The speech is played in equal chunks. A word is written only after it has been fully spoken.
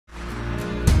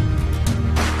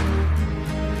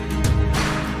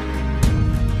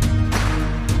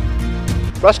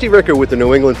Rusty Ricker with the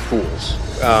New England Fools,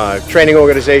 training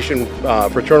organization,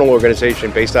 fraternal organization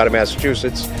based out of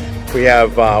Massachusetts. We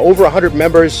have over 100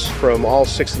 members from all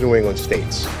 6 New England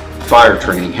states. Fire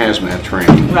training, hazmat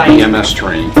training, EMS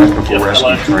training, technical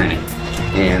rescue training,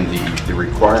 and the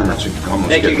requirements are almost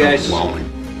getting overwhelming.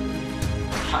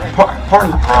 Part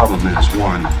of the problem is,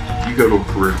 one, you go to a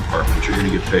career department, you're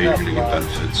going to get paid, you're going to get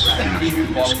benefits, you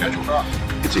can get scheduled.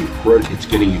 It's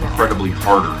getting incredibly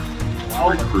harder to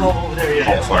recruit call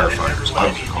firefighters. I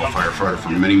was a call firefighter for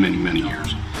many, many, many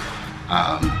years.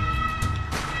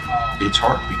 It's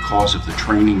hard because of the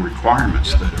training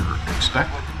requirements that are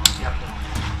expected.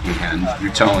 And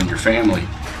you're telling your family,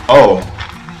 oh,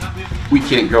 we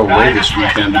can't go away this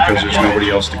weekend because there's nobody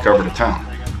else to cover the town.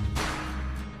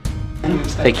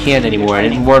 They can't anymore,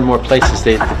 and in more and more places,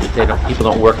 people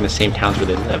don't work in the same towns where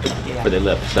they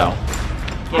live. So,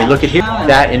 you look at here,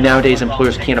 and nowadays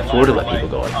employers can't afford to let people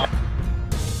go like that.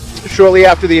 Shortly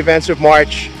after the events of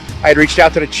March, I had reached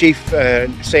out to the chief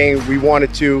saying we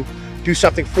wanted to do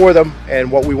something for them,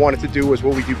 and what we wanted to do was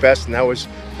what we do best, and that was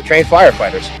to train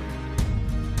firefighters.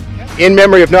 In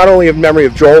memory of, not only in memory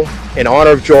of Joel, in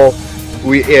honor of Joel,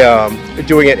 we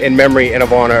doing it in memory and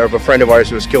of honor of a friend of ours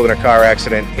who was killed in a car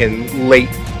accident in late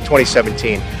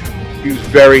 2017. He was a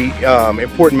very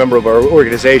important member of our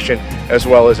organization as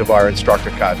well as of our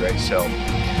instructor cadre, so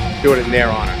doing it in their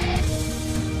honor.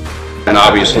 And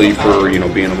obviously for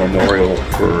being a memorial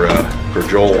for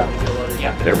Joel,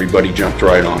 everybody jumped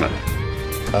right on it.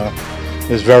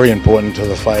 Is very important to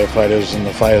the firefighters and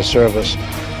the fire service.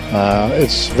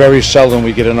 It's very seldom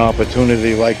we get an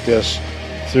opportunity like this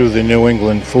through the New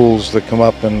England Fools to come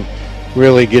up and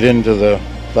really get into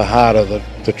the heart of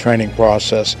the training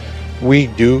process. We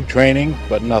do training,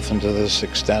 but nothing to this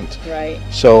extent. Right.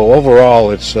 So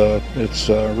overall, it's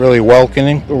really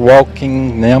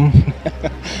welcoming them.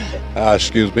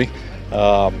 Excuse me.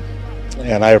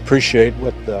 And I appreciate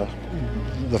what the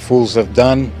Fools have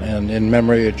done, and in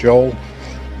memory of Joel.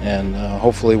 And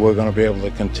hopefully we're going to be able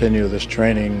to continue this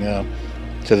training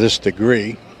to this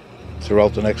degree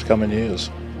throughout the next coming years.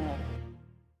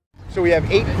 So we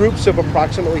have 8 groups of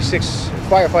approximately 6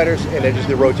 firefighters, and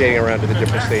they're rotating around to the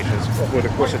different stations over the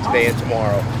course of today and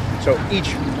tomorrow. So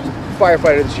each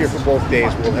firefighter that's here for both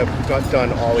days will have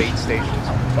done all 8 stations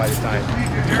by the time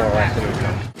tomorrow afternoon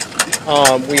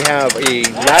comes. We have a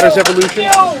ladders evolution.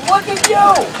 Look at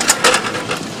you!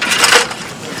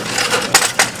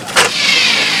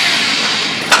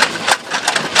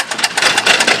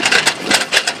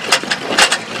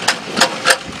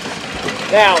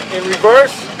 Now, in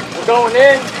reverse, we're going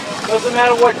in, doesn't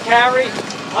matter what carry.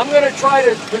 I'm going to try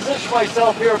to position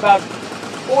myself here about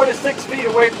 4 to 6 feet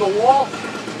away from the wall.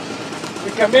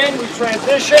 We come in, we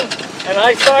transition, and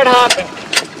I start hopping.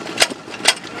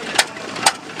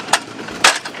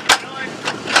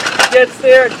 Gets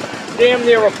there, damn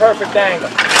near a perfect angle.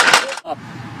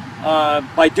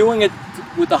 By doing it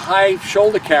with the high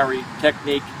shoulder carry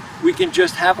technique, we can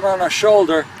just have it on our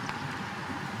shoulder,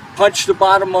 punch the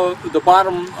bottom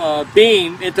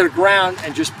beam into the ground,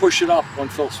 and just push it up one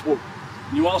fell swoop.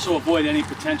 You also avoid any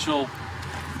potential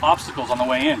obstacles on the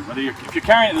way in. If you're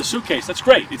carrying it in the suitcase, that's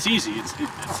great. It's easy.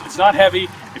 It's not heavy.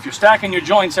 If you're stacking your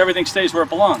joints, everything stays where it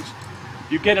belongs.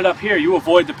 You get it up here, you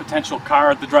avoid the potential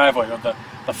car at the driveway, or the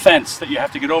fence that you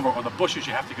have to get over, or the bushes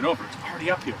you have to get over. It's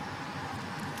already up here.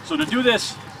 So to do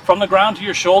this from the ground to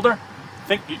your shoulder,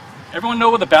 everyone know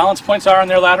where the balance points are on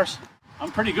their ladders? I'm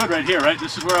pretty good right here, right?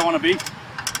 This is where I want to be.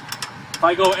 If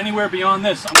I go anywhere beyond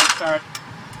this, I'm going to start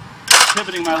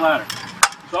pivoting my ladder.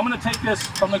 So I'm going to take this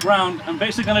from the ground. I'm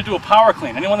basically going to do a power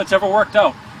clean. Anyone that's ever worked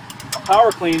out, a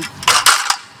power clean.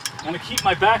 I'm going to keep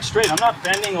my back straight. I'm not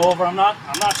bending over. I'm not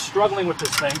struggling with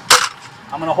this thing.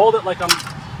 I'm going to hold it like I'm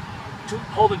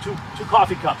holding two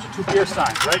coffee cups or 2 beer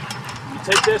steins, right? I'm going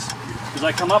to take this. As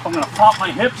I come up, I'm going to pop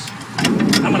my hips.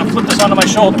 I'm going to flip this onto my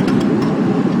shoulder.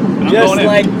 Just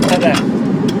like that.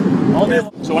 All day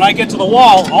long. So when I get to the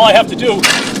wall, all I have to do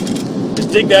is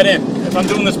dig that in. If I'm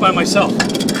doing this by myself.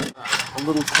 A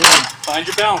little clean. Find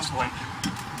your balance point.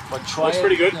 But try Looks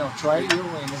pretty good. Try it your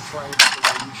way and then try it the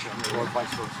way you should, or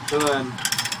vice versa. So then,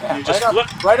 yeah, you just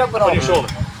flip right up and on over. your shoulder.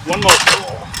 One more.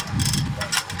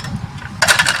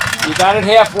 You got it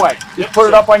halfway. Just put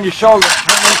it up on your shoulder.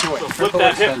 Turn into it. So flip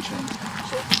that hip.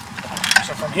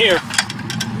 So from here,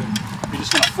 you're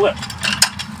just going to flip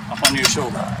up onto your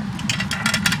shoulder.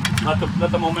 Let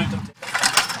the momentum.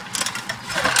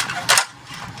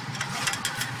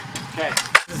 Okay.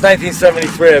 Since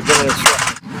 1973, I've been an instructor.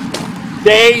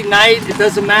 day, night, it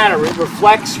doesn't matter. It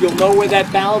reflects, you'll know where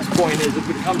that balance point is. It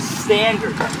becomes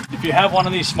standard. If you have one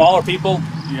of these smaller people,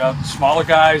 you know, smaller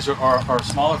guys or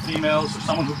smaller females, or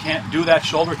someone who can't do that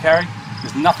shoulder carry,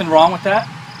 there's nothing wrong with that.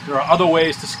 There are other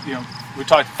ways to, you know, we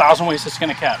talked 1,000 ways to skin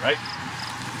a cat, right?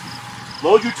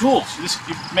 Load your tools.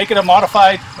 You make it a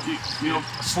modified, you know,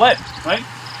 sled, right?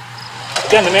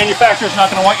 Again, the manufacturer's not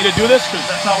going to want you to do this because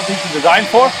that's not what these are designed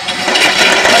for. I'm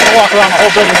going to walk around the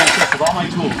whole building like this with all my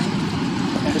tools.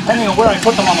 And depending on where I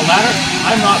put them on the ladder,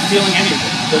 I'm not feeling anything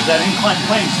because that inclined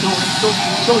plane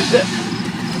still exists.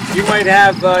 You might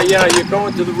have, you know, you go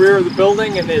into the rear of the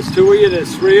building and there's 2 of you,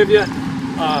 there's 3 of you.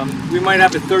 We might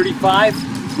have a 35.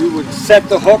 We would set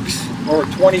the hooks, or a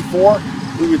 24.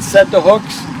 We would set the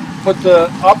hooks, put the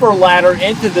upper ladder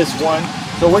into this one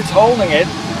so it's holding it.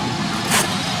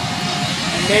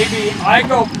 And maybe I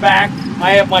go back,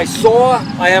 I have my saw,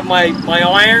 I have my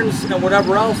irons and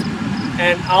whatever else,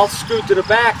 and I'll scoot to the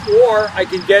back, or I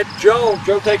can get Joe.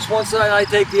 Joe takes one side, I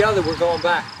take the other. We're going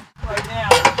back. Right now,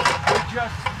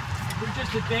 we're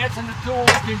just advancing the tool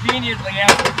conveniently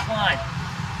after the climb.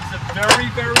 It's a very,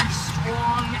 very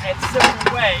strong and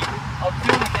simple way of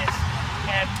doing this.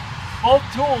 And both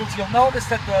tools, you'll notice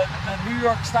that the New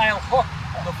York style hook,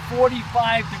 the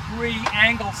 45-degree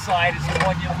angle side is the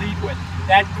one you lead with.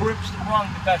 That grips the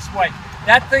rung the best way.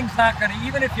 That thing's not going to,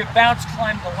 even if you bounce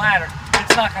climb the ladder,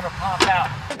 it's not going to pop out.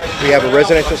 We have a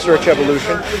residential search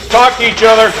evolution. Talk to each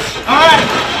other. All right.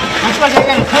 Looks like I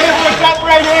got a table up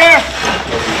right here.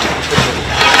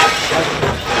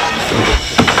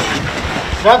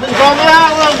 Nothing's on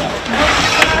that one.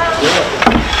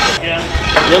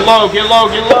 Get low, get low,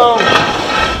 get low.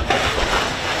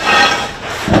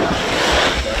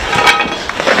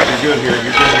 You're good here,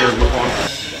 you're good here. Move on.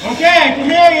 Okay, I can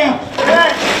hear you.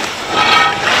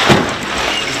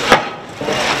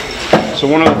 So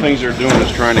one of the things they're doing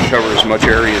is trying to cover as much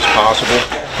area as possible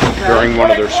during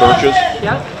one of their searches,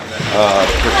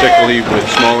 particularly with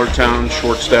smaller towns,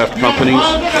 short-staffed companies,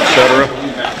 etc.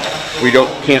 We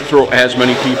can't throw as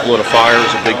many people at a fire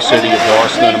as a big city of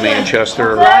Boston, a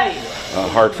Manchester,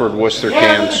 Hartford, Worcester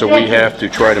can, so we have to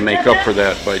try to make up for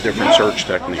that by different search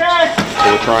techniques.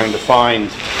 So we're trying to find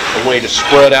a way to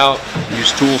spread out,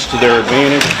 use tools to their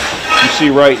advantage. You see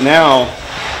right now,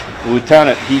 the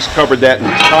lieutenant, he's covered that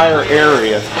entire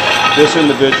area. This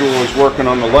individual is working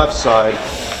on the left side.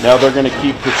 Now they're going to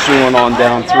keep pursuing on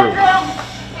down through.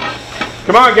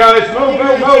 Come on, guys, move,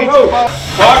 move, move, move.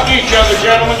 Talk to each other,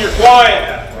 gentlemen. You're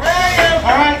quiet.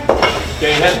 All right.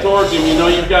 Okay, head towards him. You know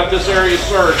you've got this area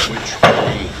searched. Which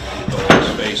way adults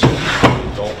facing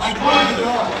adults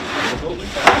the building.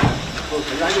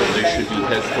 So they should be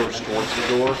head first towards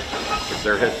the door. If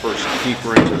they're head first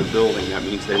deeper into the building, that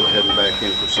means they were heading back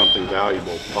in for something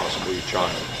valuable, possibly a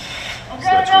child. So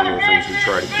that's one of the things we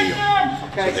try to key them.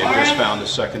 So they just found a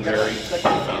secondary,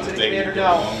 found the baby to go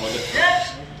along with it.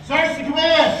 Search the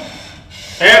command.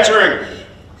 Answering.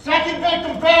 Second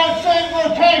victim found, same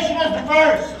location as the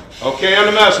first. Okay, on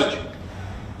the message.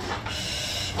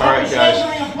 All right, guys.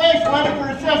 Sentry in place, ready for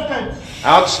assistance.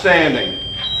 Outstanding.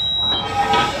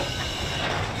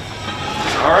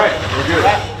 All right, we're good.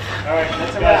 All right,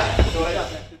 that's a wrap.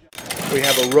 We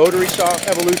have a rotary saw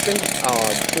evolution,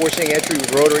 forcing entry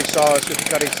with rotary saws to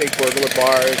cutting, say, burglar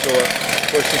bars or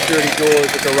security doors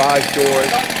or garage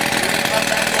doors.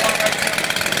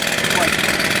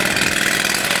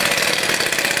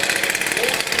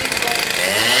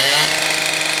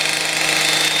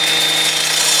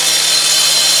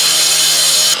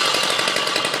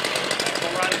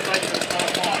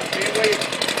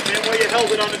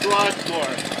 Held it on the garage floor.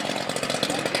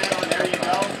 Again, there you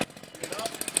go.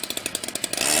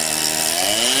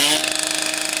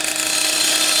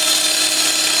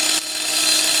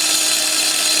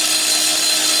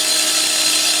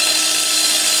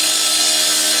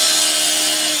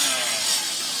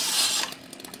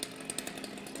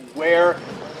 Where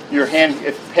your hand,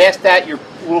 if past that, you're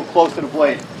a little close to the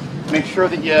blade. Make sure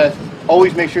that you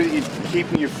always make sure that you're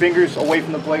keeping your fingers away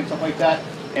from the blade, something like that.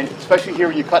 And especially here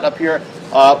when you cut up here,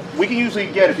 we can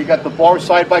usually get, if you got the bars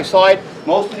side by side,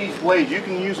 most of these blades, you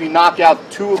can usually knock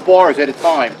out 2 bars at a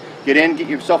time. Get in, get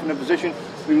yourself in a position.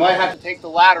 We might have to take the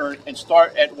ladder and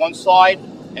start at one side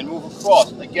and move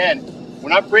across. Again, we're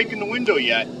not breaking the window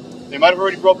yet. They might have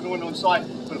already broken the window inside,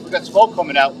 but if we got smoke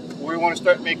coming out, we want to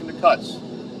start making the cuts.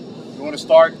 We want to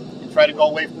start and try to go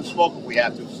away from the smoke if we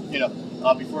have to, you know,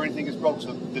 before anything is broken.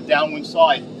 So the downwind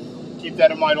side, keep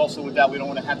that in mind also with that. We don't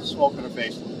want to have the smoke in our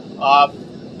face.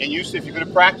 And usually if you're going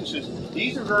to practice this,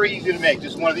 these are very easy to make.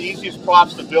 This is one of the easiest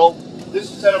props to build. This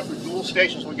is set up for dual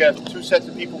stations. We got 2 sets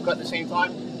of people cut at the same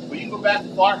time. But you can go back to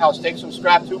the firehouse, take some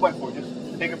scrap 2x4, just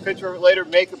Take a picture of it later,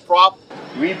 make a prop.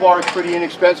 Rebar is pretty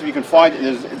inexpensive. You can find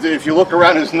it. If you look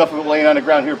around, there's enough of it laying on the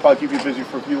ground here. Probably keep you busy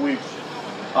for a few weeks.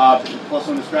 Plus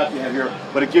some of the straps you have here.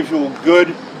 But it gives you a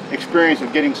good experience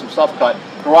of getting some stuff cut.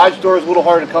 Garage door is a little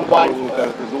harder to come by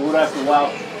because the wood has to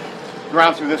allow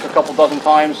ground through this a couple dozen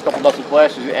times, a couple dozen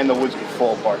flashes, and the woods can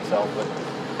fall apart. So, but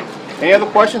any other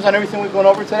questions on everything we've gone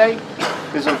over today?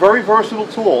 It's a very versatile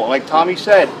tool. Like Tommy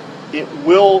said, it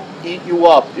will eat you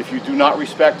up if you do not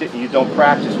respect it and you don't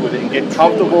practice with it and get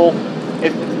comfortable.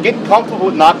 Get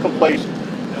comfortable, not complacent.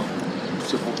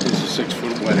 It's a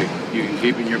 6-foot wedding. You can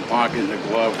keep it in your pocket, in the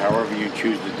glove, however you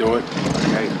choose to do it.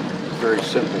 Okay, it's very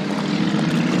simple.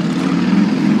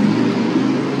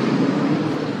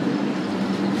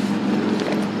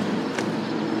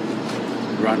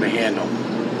 Around the handle.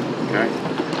 Okay.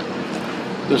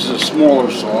 This is a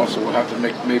smaller saw, so we'll have to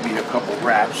make maybe a couple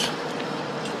wraps.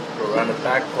 Go around the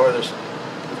back part of this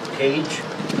cage.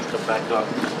 Come back up.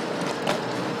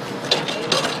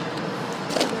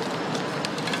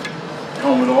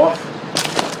 Comb it off.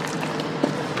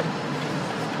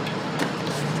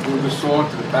 Move the saw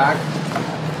to the back.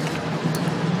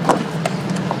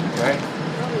 Okay.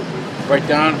 Right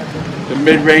down the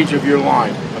mid-range of your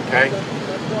line. Okay.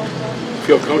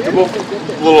 Feel comfortable?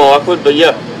 A little awkward, but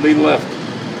yeah. Lean left.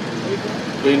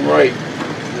 Lean right.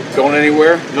 Going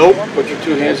anywhere? Nope. Put your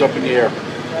 2 hands up in the air.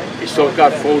 He's still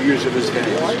got full use of his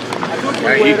hands.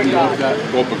 Okay, he can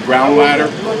go up a ground ladder,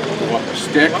 go up a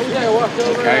stick.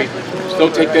 Okay, still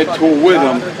take that tool with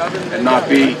him and not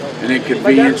be an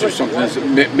inconvenience or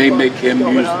something that may make him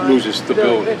lose his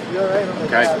stability.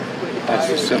 Okay, that's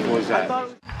as simple as that.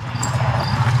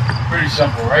 Pretty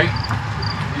simple, right?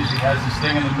 Usually has this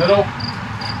thing in the middle.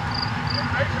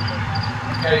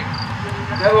 Okay,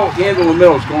 that little handle in the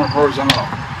middle is going horizontal.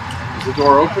 Is the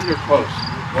door open or closed?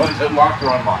 Well, is it locked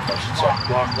or unlocked, I should say?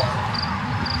 Locked.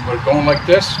 But going like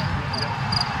this?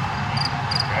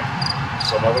 Okay.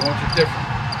 Some other ones are different.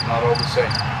 Not all the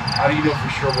same. How do you know for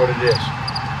sure what it is?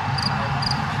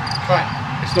 Try it.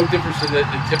 It's no different than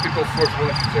the typical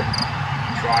forcible entry technique.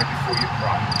 Try before you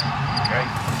pry. Okay?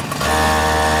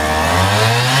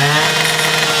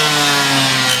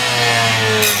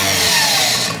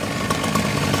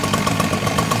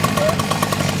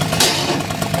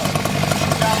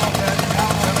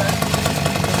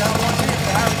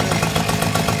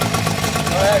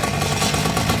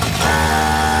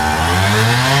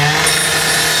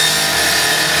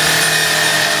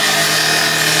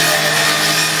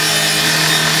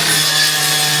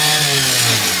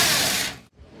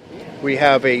 We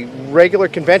have a regular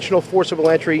conventional forcible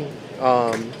entry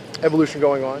evolution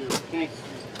going on.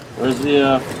 Where's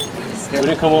the, we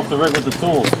didn't come off the rig with the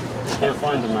tools. Can't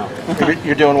find them now.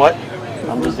 You're doing what?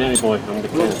 I'm the Danny boy. I'm the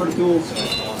kid. For the tools.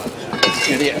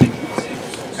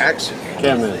 Axe.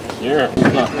 Camera. Yeah.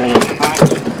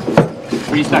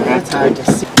 Where you stuck, guys? It's hard to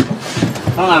see.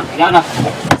 Hold on, I got enough.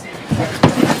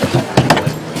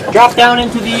 Drop down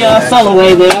into the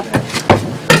cellarway there.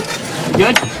 You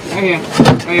good? Right here.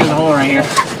 Right here's a hole right here.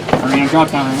 We're gonna drop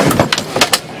down right here.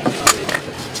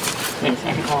 Wait a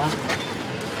second, hold on.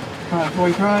 Alright, before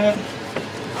you try it.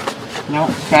 No,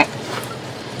 okay.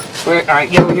 Alright,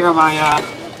 get over here on my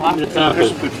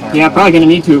yeah, probably gonna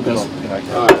need to because.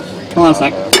 Hold on a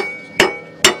sec.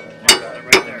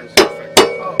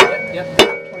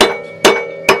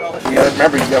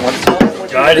 Remember, you got one.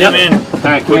 Guide him in.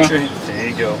 Alright, come here. There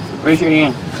you go. Raise your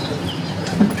hand.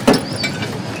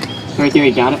 Right there,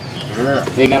 you got it? Yeah.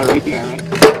 They got it right there, right?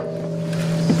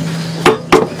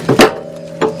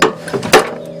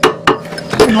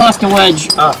 We lost the wedge.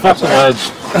 Ah, fuck the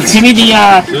wedge. Give me the,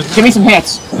 give me some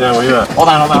hits. Yeah, where you at? Hold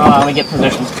on, let me get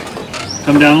position.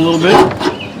 Come down a little bit.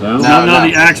 No, no,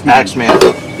 the Axeman. Axeman.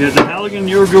 Yeah, the Halligan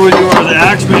you were good with, the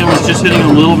Axeman was just hitting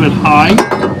a little bit high.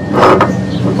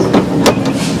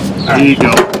 There you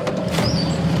go.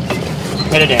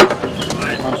 Hit it in.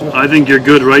 I think you're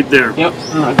good right there. Yep.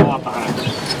 Alright, go up on it.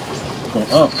 Go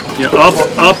up. Yeah,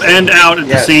 up and out at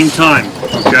the same time.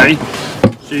 Okay?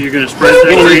 So you're going to spread that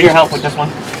I'm gonna need weight. your help with this one.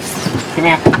 Come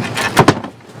here.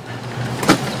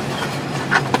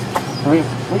 Where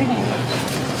did he go?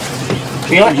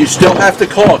 Feel it? You still have to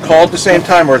call. Call at the same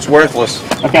time or it's worthless.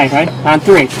 Okay, ready? On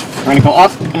 3. We're gonna go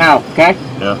up and out, okay?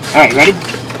 Yeah. Alright, ready?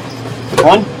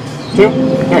 1, 2,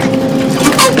 3.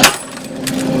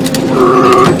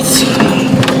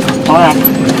 Alright.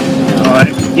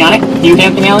 Alright. You on it? Do you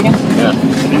have the Halligan? Yeah.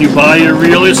 Can you buy your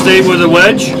real estate with a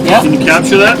wedge? Yeah. Can you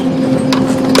capture that?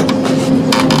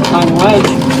 On the wedge.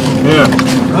 Yeah.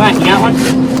 Alright, you got one?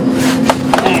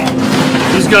 There.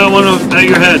 Who's got one at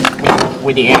your head?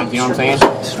 With the hands, you know what I'm saying?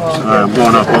 Alright, I'm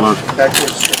going up, hold on.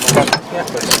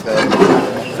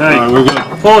 Hey, we're good.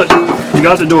 Pull it. You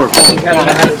got the door. Pull it.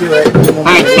 All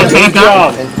right, let's back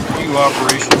up. Few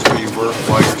operations where you work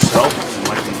by yourself, you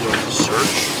might be doing a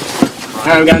search. All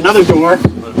right, we got another door.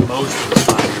 But most of the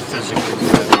time, you're physically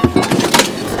present.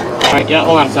 All right, yeah,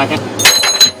 hold on a second.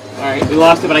 All right, we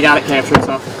lost it, but I got it captured,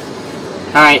 so.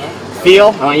 All right, feel.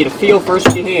 I want you to feel first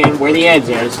with your hand where the edge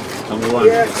is. Tell me what.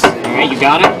 All right, you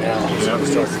got it?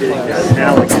 Start getting that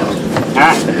Halligan. All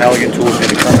right. The Halligan tool is going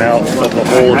to come out of the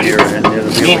hole here, and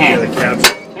it'll be able to get the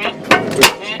capsule.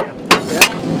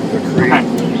 We're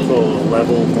creating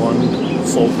level 1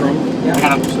 fulcrum. I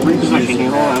got a reposition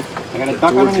here. Hold on. I got a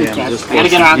duck underneath chest. I gotta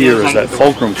get out here is that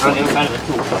fulcrum on front. the inside of the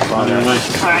tool. All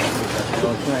right.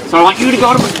 So I want you to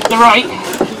go to the right.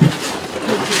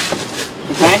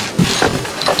 Okay.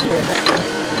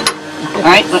 All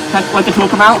right. Let the tool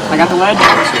come out. I got the ledge.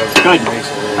 Good.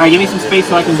 All right. Give me some space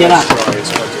so I can get up.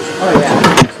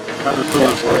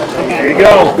 There you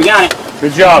go. We got it.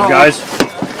 Good job, guys.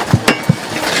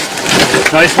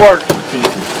 Nice work.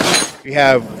 We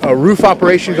have a roof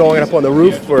operation going up on the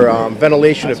roof for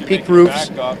ventilation of peak roofs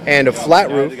and a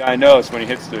flat roof. The guy knows when he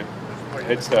hits the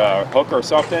hook or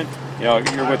something, you know,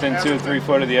 you're within 2 or 3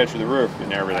 foot of the edge of the roof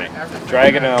and everything.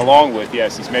 Dragging it along with,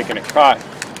 yes, he's making a cut.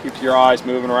 Keeps your eyes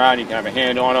moving around. You can have a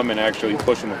hand on him and actually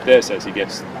push him with this as he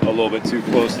gets a little bit too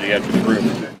close to the edge of the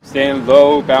roof. Staying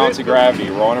low, balance of gravity.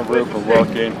 We're on a roof, we're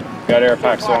working. Got air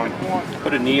packs on.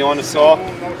 Put a knee on the saw.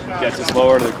 Gets us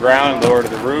lower to the ground, lower to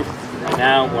the roof. And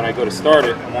now when I go to start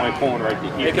it, I'm only pulling right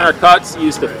to here. Making our cuts,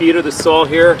 use the feet of the saw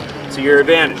here to your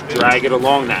advantage. Drag it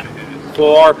along that.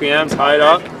 Full RPMs, hide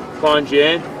up, plunge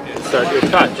in, and start your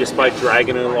cut just by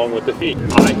dragging it along with the feet.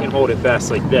 I can hold it best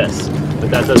like this,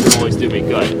 but that doesn't always do me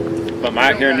good. If I'm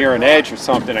out here near an edge or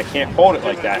something, I can't hold it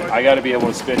like that. I got to be able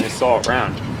to spin this saw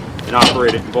around and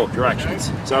operate it in both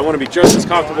directions. So I want to be just as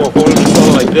comfortable holding the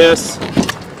saw like this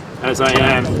as I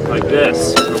am like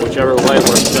this, or whichever way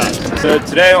works best. So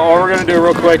today all we're going to do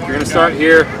real quick, you're going to start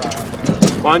here,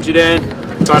 plunge it in,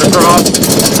 cut across,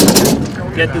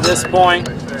 get to this point,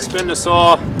 spin the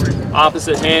saw,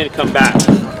 opposite hand, come back.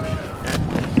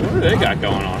 What do they got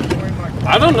going on?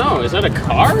 I don't know, is that a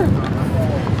car?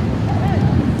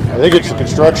 I think it's the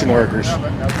construction workers.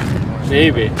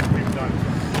 Maybe.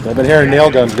 I've been hearing nail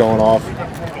guns going off.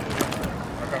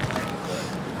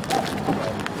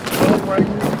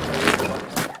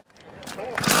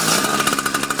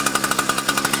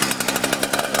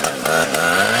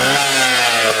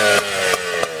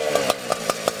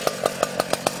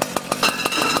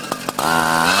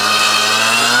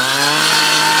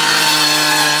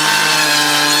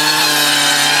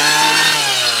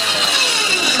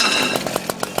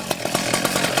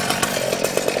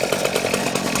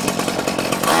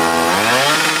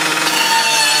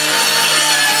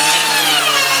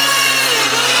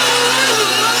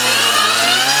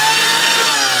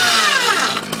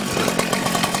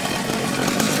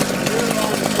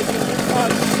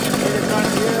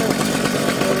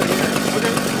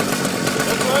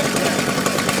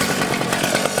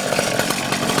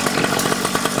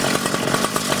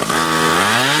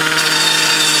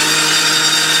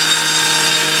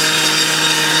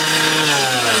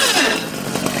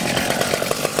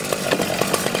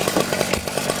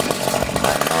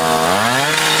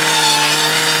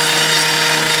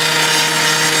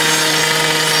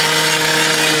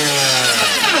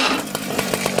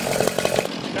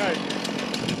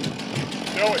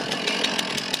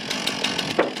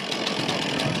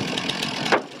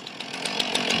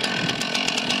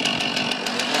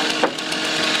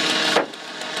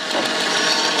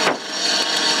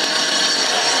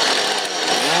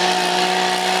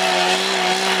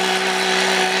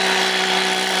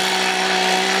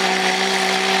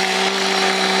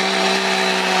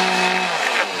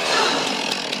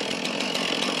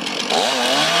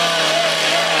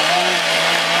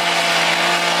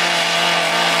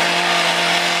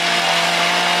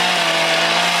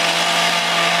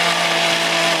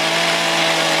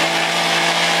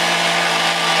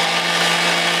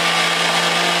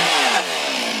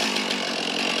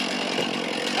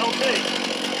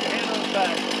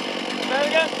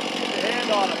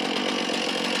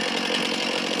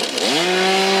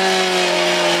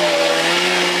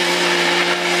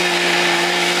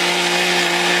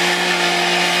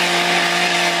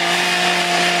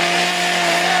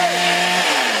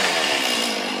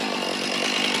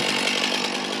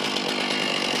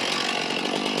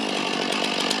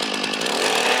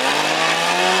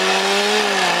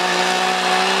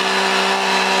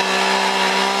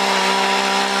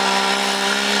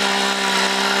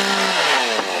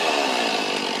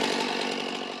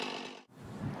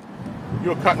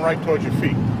 You're cutting right towards your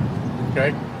feet,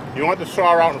 okay? You want the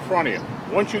saw out in front of you.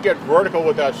 once you get vertical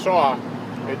with that saw,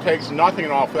 it takes nothing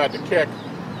off that to kick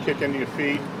into your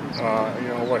feet, you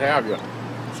know, what have you.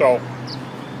 So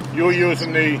you're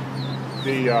using the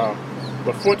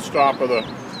foot stop of the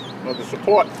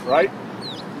support, right?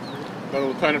 That the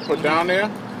lieutenant put down there.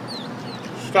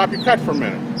 Stop your cut for a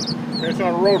minute. Okay, it's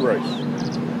not a road race.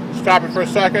 Stop it for a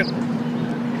second.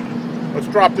 Let's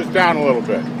drop this down a little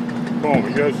bit. Boom.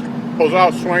 He goes, pulls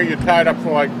out, swing. You're tied up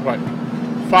for like what,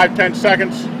 5-10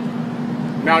 seconds.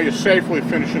 Now you're safely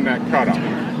finishing that cut up.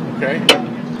 Okay.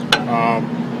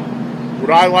 What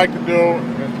I like to do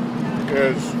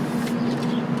is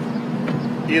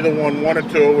either one or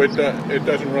two. It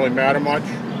doesn't really matter much.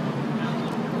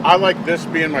 I like this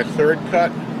being my third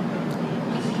cut,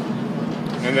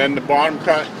 and then the bottom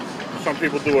cut. Some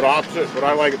people do it opposite, but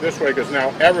I like it this way because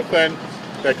now everything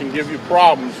that can give you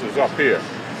problems is up here,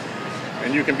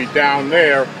 and you can be down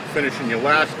there finishing your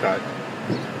last cut.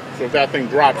 So if that thing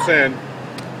drops in,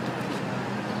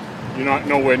 you're not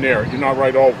nowhere near it. You're not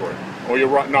right over it, or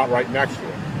you're not right next to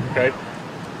it. Okay.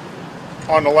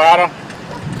 On the ladder,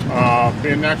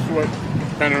 being next to it,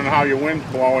 depending on how your wind's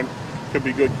blowing, could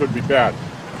be good, could be bad.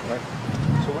 Right?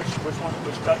 So which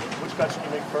cuts do you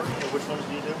make first, or which ones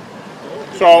do you do?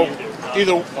 So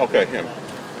either, okay, him.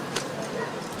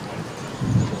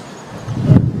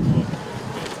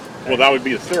 Well, that would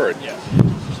be the third. Yeah.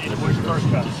 So either which first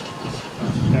cut?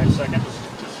 Okay, second.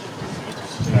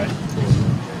 Okay.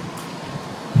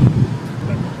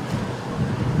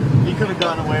 You could have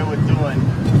gone away with doing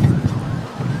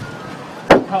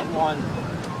cut 1,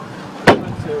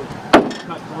 cut 2,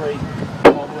 cut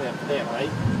 3, all the way up there,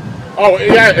 right? Oh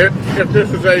yeah, if this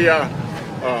is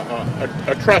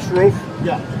a truss roof.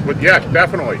 Yeah. But yes,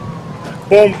 definitely.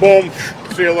 Boom, boom.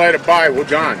 See you later. Bye. We're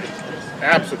gone.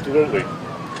 Absolutely.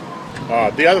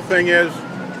 The other thing is,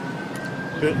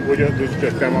 this is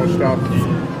just demo stuff.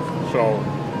 So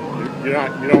you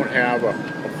don't have a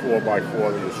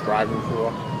 4x4 that you're striving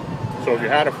for. So if you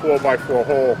had a 4x4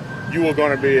 hole, you were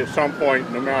going to be at some point,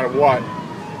 no matter what,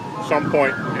 some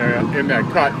point in that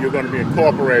cut, you're going to be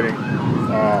incorporating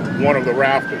one of the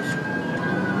rafters.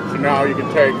 So now you can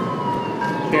take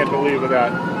cantilever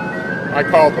that, I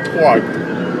call it the plug,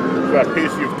 so that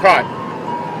piece you've cut,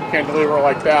 cantilever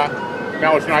like that.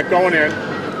 Now it's not going in,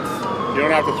 you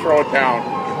don't have to throw it down.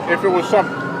 If it was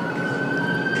something,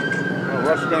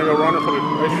 Russ is going to go running for the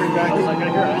ice cream guy?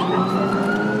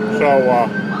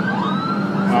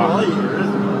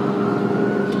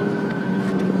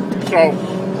 So,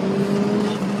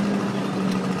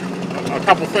 a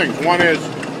couple things. One is,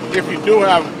 if you do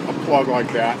have a plug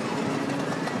like that,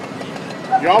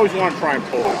 you always want to try and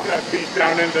pull that piece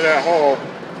down into that hole.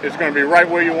 It's going to be right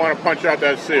where you want to punch out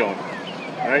that ceiling,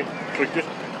 right? So just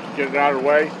get it out of the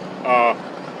way.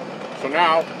 So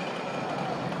now,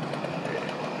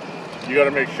 you got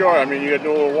to make sure, I mean, you got to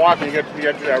do a little walking, you get to the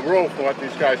edge of that roof and let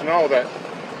these guys know that,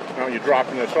 you know, you're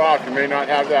dropping this off. You may not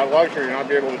have that luxury, you're not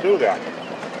be able to do that.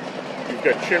 You've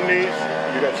got chimneys,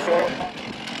 you've got soil.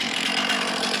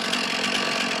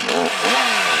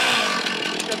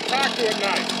 Get back to it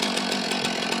nice.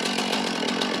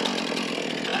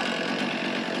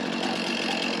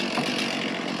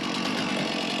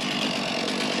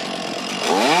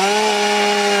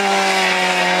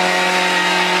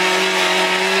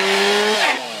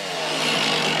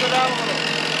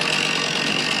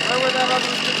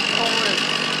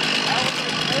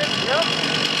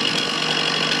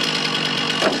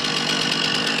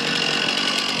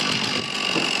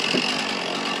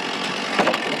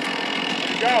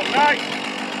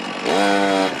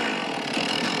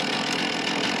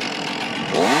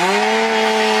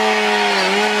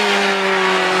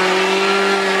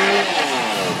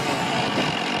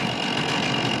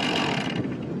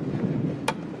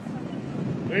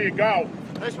 There you go.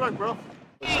 Nice work, bro.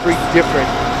 It's 3 different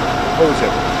hose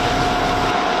everywhere.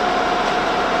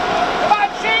 Come on,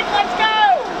 Chief, let's go!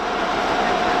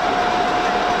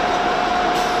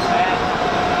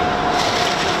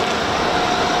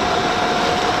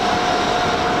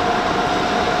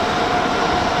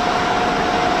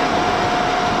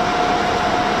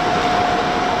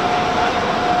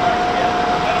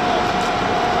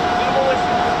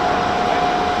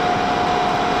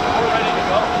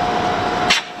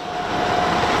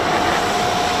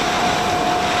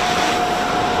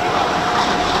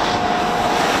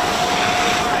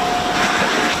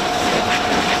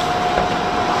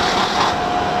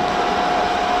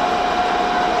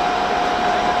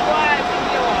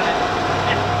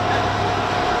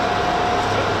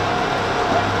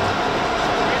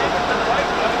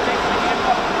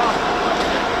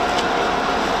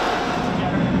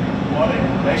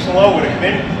 Nice and low with a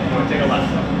committee. You want to take a left.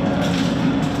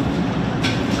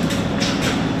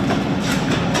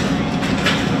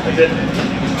 it.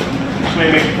 This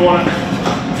way, make the corner.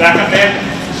 Back up, man.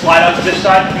 Slide out to this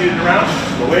side, feed it around.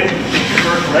 Go in, take your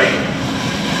first right.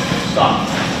 Stop.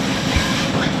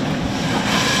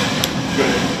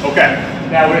 Good. Okay.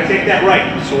 Now we're going to take that right.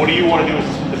 So what do you want to do as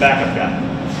the backup guy?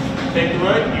 Take the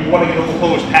right. You want to get a little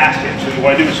hose past it. So what you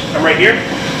want to do is come right here.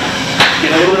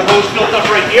 Get a little bit of hose built up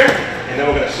right here. And then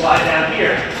we're going to slide down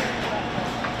here.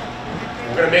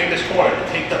 We're going to make this corner.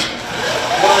 Take the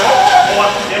corner out. Hold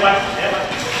on. Stand by. Stand by.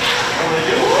 What I'm going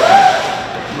to do,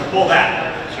 I'm going to pull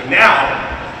that. So now,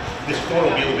 this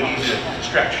corner will be a little bit easier to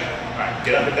stretch. All right.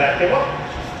 Get up and back him up.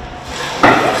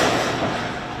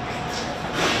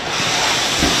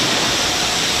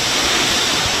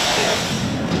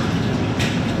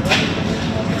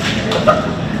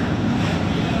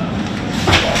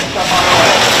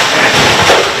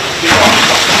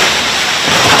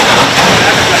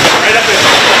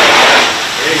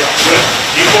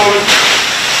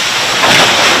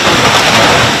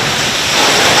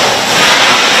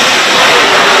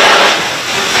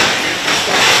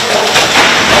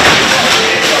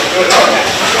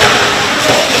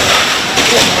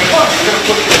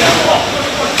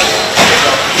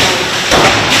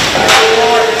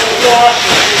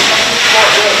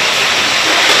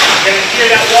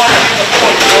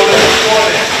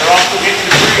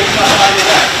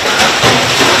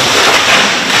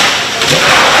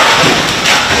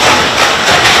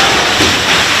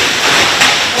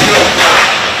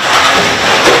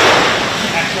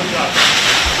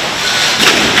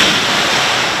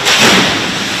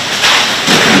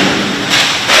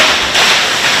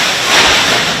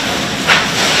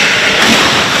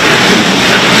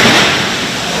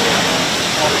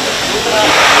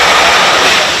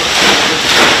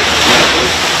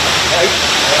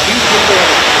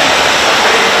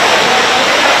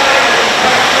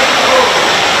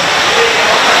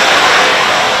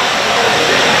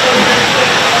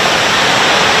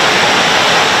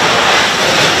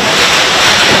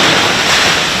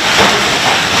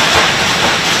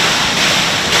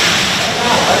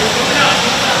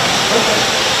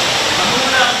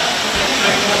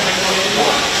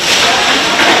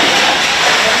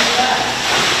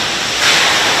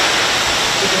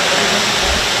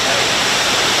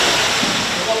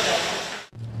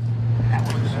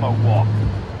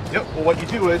 What you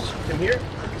do is, come here,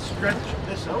 you stretch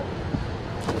this out,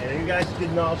 and you guys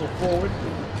did nozzle forward,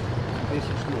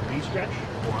 basically just do a V stretch.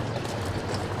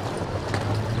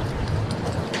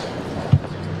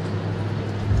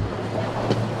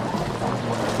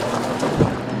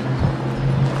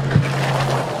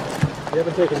 You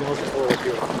haven't taken nozzle forward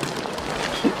here.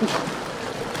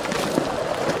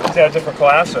 Is that a different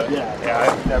class? Or? Yeah,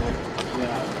 I've never.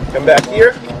 Yeah. Come back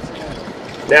here.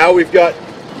 Now we've got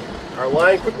our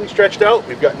line quickly stretched out.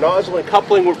 We've got nozzle and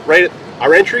coupling right at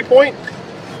our entry point.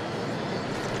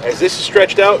 As this is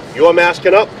stretched out, you're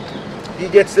masking up. He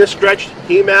gets this stretched,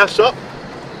 he masks up.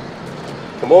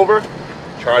 Come over,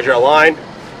 charge our line,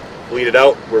 bleed it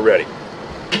out, we're ready.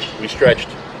 We stretched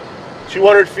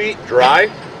 200 feet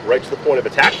dry, right to the point of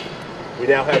attack. We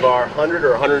now have our 100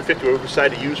 or 150, whatever we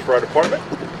decide to use for our department,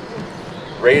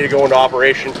 ready to go into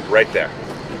operation right there.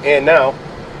 And now,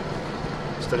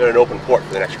 still got an open port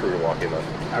for the next crew to walk in on.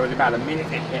 That was about a minute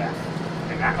and a half,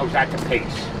 and that was at the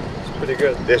pace. It's pretty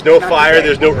good. There's no fire,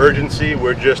 there's no urgency,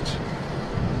 we're just...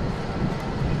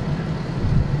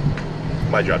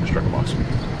 My job is struck a box.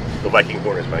 The Viking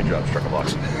Horn is my job, struck a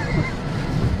box.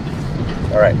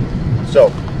 Alright, so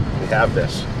we have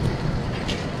this.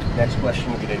 Next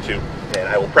question we get into, and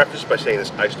I will preface by saying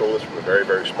this, I stole this from a very,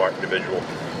 very smart individual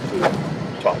who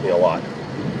taught me a lot.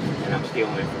 And I'm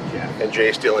stealing it from Jeff. And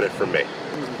Jay's stealing it from me.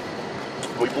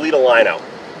 We bleed a line out.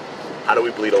 How do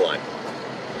we bleed a line?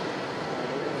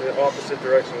 The opposite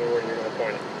direction of where you're going to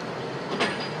point it.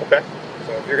 Okay.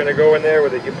 So if you're going to go in there,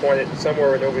 you point it somewhere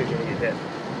where nobody's going to get hit.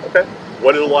 Okay.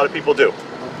 What do a lot of people do?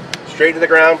 Straight into the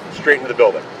ground, straight into the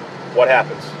building. What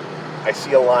happens? I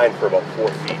see a line for about 4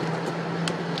 feet.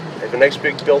 I have a nice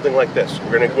big building like this.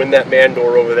 We're going to go in that man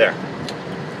door over there.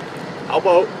 How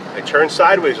about I turn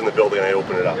sideways in the building and I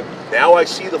open it up? Yep. Now I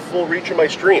see the full reach of my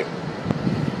stream.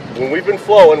 When we've been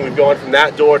flowing, we've gone from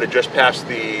that door to just past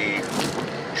the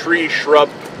tree, shrub,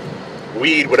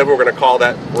 weed, whatever we're going to call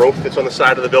that rope that's on the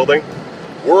side of the building.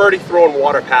 We're already throwing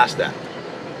water past that.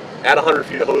 Add 100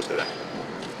 feet of hose to that.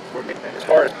 As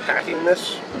far as packing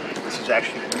this is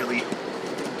actually really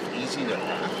easy to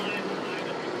pack.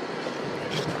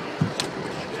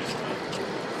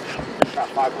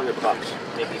 About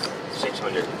 $500, maybe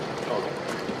 600. Okay.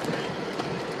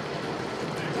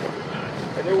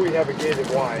 I know we have a gated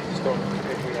line, just don't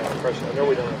think we have a pressure. I know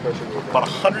we don't have pressure. About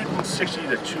 160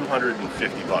 to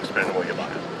 250 bucks, depending on what you buy.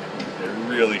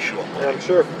 really sure. And I'm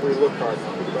sure if we look hard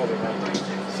enough, we could probably have them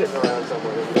sitting around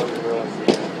somewhere that we don't even realize we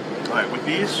have. All right, with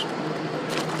these,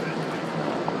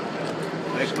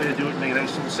 nice way to do it, make a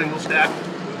nice little single stack.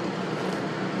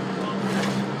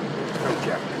 Coat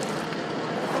check.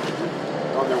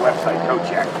 On their website, coat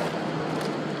check.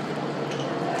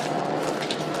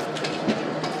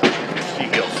 Ski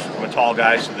heels. I'm a tall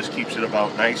guy, so this keeps it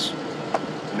about nice.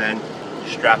 And then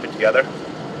strap it together.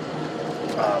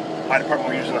 My department,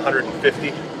 we're using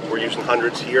 150. We're using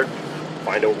hundreds here.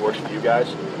 Find out what works for you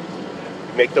guys.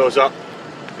 Make those up.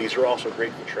 These are also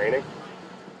great for training.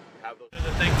 Have those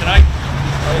the thing tonight.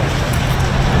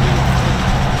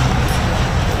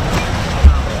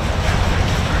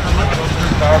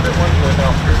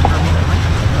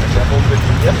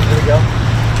 Yep, there we go.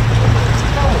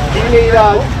 Do you need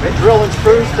drill and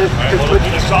screws to put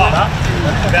the saw?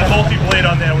 That multi-blade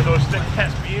on there with those thick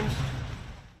test beams.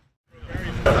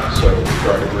 So we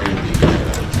try to bring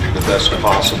the best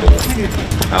possible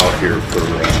out here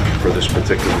for this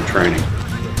particular training.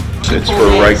 It's for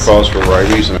the right cause, for the right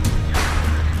reason.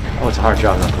 Oh, it's a hard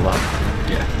job not to love.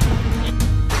 Yeah.